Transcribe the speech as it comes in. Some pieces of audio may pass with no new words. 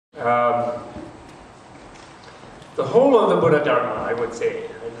The whole of the Buddha Dharma, I would say,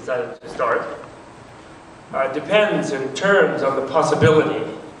 I decided to start, depends in terms of the possibility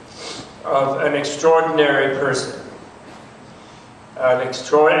of an extraordinary person,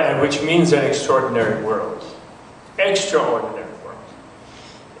 which means an extraordinary world. Extraordinary world.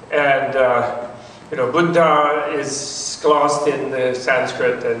 And, Buddha is glossed in the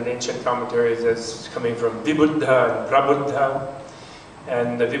Sanskrit and ancient commentaries as coming from Vibuddha and Prabuddha.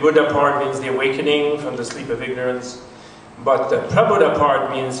 And the Vibuddha part means the awakening from the sleep of ignorance. But the Prabuddha part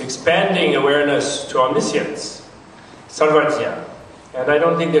means expanding awareness to omniscience, Sarvajna. And I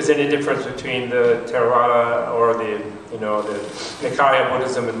don't think there's any difference between the Theravada or the Nikaya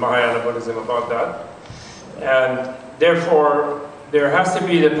Buddhism and Mahayana Buddhism about that. And therefore, there has to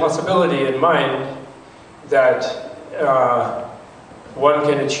be the possibility in mind that one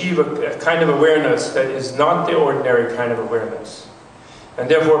can achieve a kind of awareness that is not the ordinary kind of awareness. And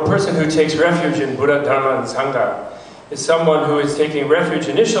therefore, a person who takes refuge in Buddha, Dharma, and Sangha is someone who is taking refuge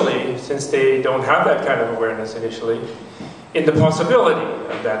initially, since they don't have that kind of awareness initially, in the possibility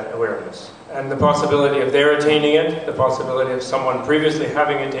of that awareness. And the possibility of their attaining it, the possibility of someone previously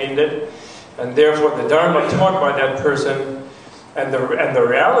having attained it, and therefore the Dharma taught by that person and the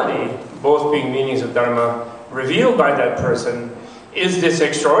reality, both being meanings of Dharma, revealed by that person, is this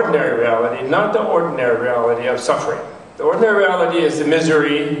extraordinary reality, not the ordinary reality of suffering. The ordinary reality is the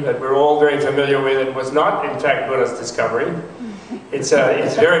misery that we're all very familiar with. It was not, in fact, Buddha's discovery. It's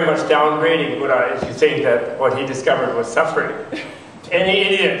very much downgrading Buddha if you think that what he discovered was suffering. Any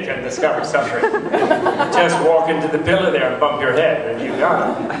idiot can discover suffering. Just walk into the pillar there and bump your head and you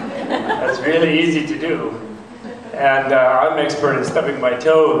got it. That's really easy to do. And I'm expert in stubbing my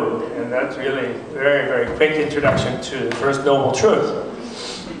toe, and that's really a very, very quick introduction to the first noble truth.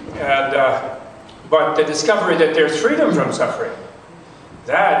 But the discovery that there's freedom from suffering,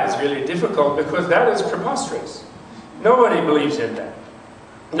 that is really difficult because that is preposterous. Nobody believes in that.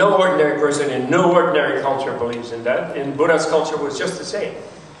 No ordinary person in no ordinary culture believes in that. In Buddha's culture it was just the same,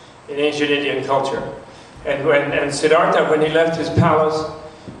 in ancient Indian culture. And Siddhartha, when he left his palace,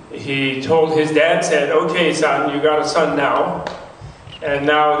 he told his dad, said, "Okay, son, you got a son now, and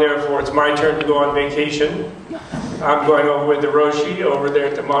now therefore it's my turn to go on vacation. I'm going over with the Roshi over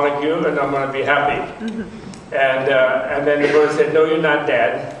there to Montague, and I'm going to be happy." And then the Buddha said, "No, you're not,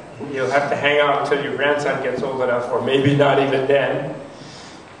 Dad. You'll have to hang out until your grandson gets old enough, or maybe not even then,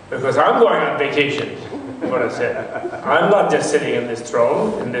 because I'm going on vacation." The Buddha said, "I'm not just sitting in this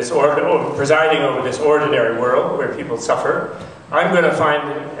throne, presiding over this ordinary world where people suffer. I'm going to find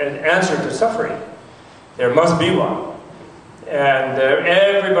an answer to suffering. There must be one." And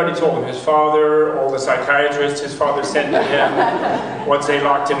everybody told him, his father, all the psychiatrists his father sent to him, once they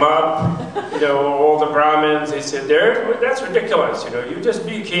locked him up, all the Brahmins, they said, "That's ridiculous, you just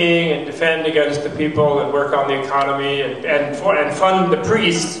be king and defend against the people and work on the economy and fund the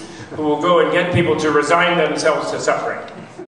priests who will go and get people to resign themselves to suffering."